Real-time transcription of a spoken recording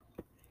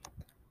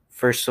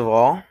First of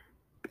all,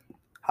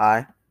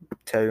 hi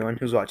to everyone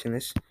who's watching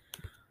this,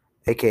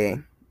 aka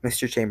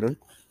Mr. Chamberlain.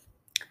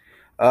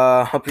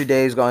 Hope your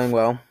day is going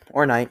well,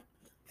 or night.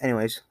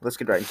 Anyways, let's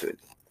get right into it.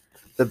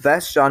 The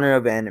best genre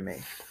of anime.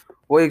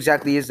 What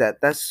exactly is that?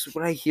 That's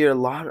what I hear a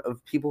lot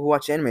of people who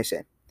watch anime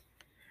say.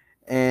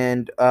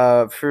 And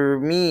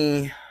for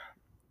me,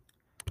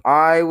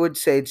 I would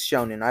say it's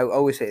shonen. I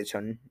always say it's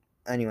shonen.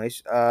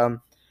 Anyways, for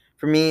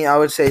me, I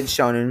would say it's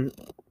shonen.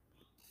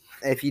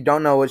 If you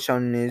don't know what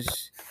shonen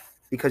is,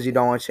 because you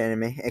don't watch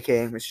anime,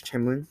 aka Mr.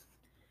 Chamberlain,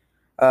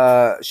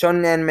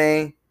 shonen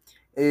anime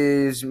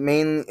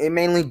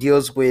mainly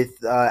deals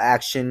with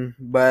action,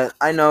 but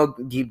I know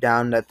deep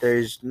down that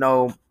there's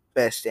no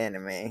best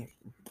anime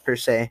per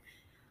se.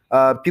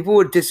 People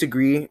would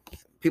disagree.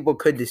 People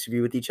could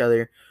disagree with each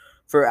other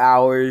for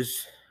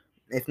hours,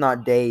 if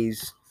not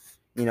days.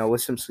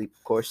 With some sleep,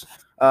 of course.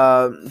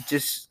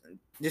 Just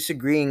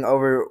disagreeing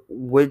over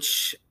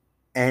which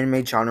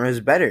anime genre is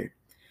better,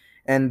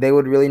 and they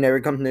would really never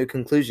come to a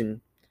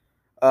conclusion.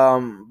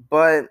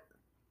 But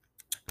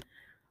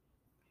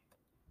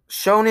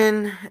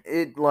shonen,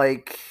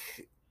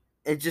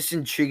 it just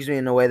intrigues me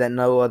in a way that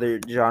no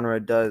other genre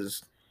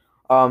does.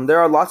 There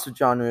are lots of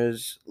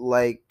genres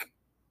like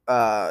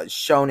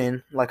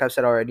shonen, like I've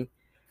said already,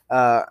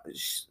 uh,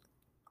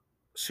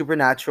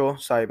 supernatural.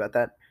 Sorry about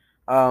that.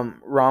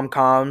 Rom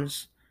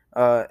coms,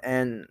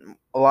 and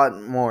a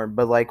lot more.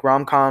 But like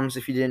rom coms,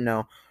 if you didn't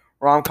know,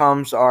 rom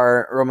coms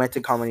are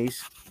romantic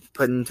comedies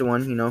put into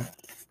one.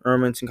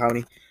 Romantic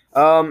comedy.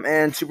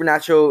 And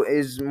supernatural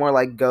is more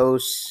like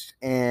ghosts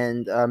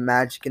and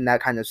magic and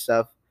that kind of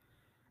stuff.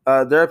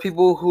 There are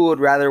people who would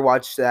rather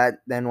watch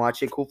that than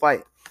watch a cool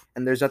fight,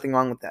 and there's nothing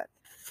wrong with that.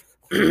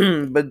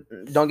 But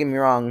don't get me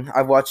wrong,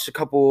 I've watched a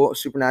couple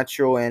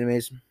supernatural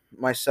animes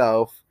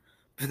myself,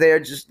 but they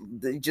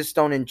just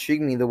don't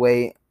intrigue me the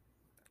way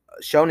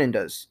shonen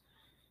does.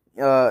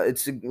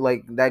 It's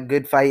like that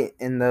good fight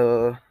in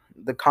the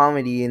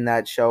comedy in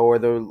that show, or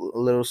the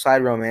little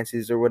side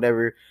romances or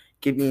whatever,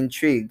 get me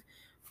intrigued.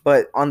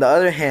 But on the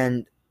other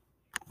hand,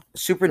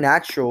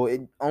 supernatural,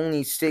 it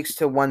only sticks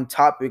to one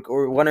topic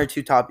or one or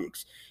two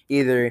topics.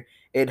 Either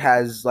it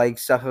has like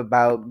stuff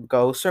about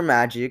ghosts or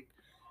magic,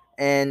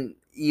 and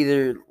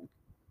either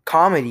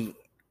comedy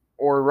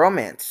or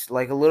romance,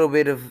 like a little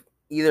bit of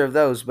either of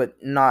those, but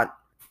not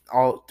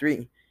all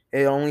three.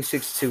 It only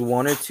sticks to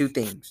one or two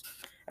things,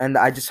 and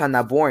I just find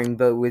that boring.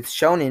 But with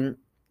shonen,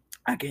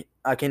 I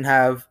can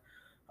have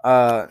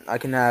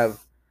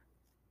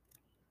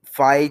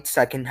fights.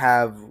 I can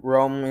have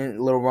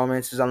little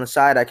romances on the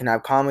side. I can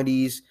have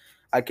comedies.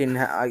 I can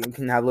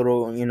have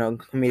little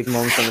comedic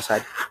moments on the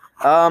side.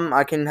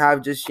 I can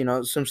have just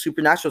some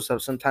supernatural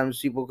stuff. Sometimes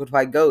people could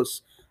fight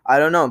ghosts. I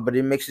don't know, but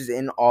it mixes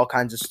in all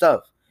kinds of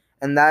stuff,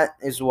 and that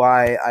is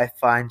why I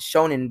find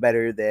shonen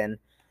better than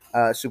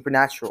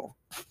supernatural.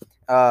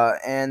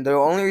 And the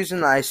only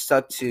reason I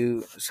stuck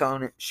to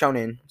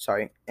shonen,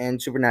 sorry, and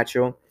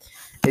supernatural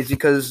is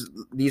because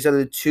these are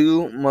the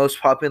two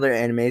most popular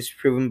animes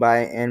proven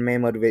by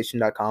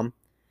AnimeMotivation.com.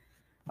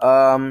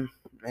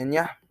 And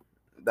yeah,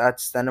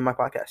 that's the end of my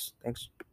podcast. Thanks.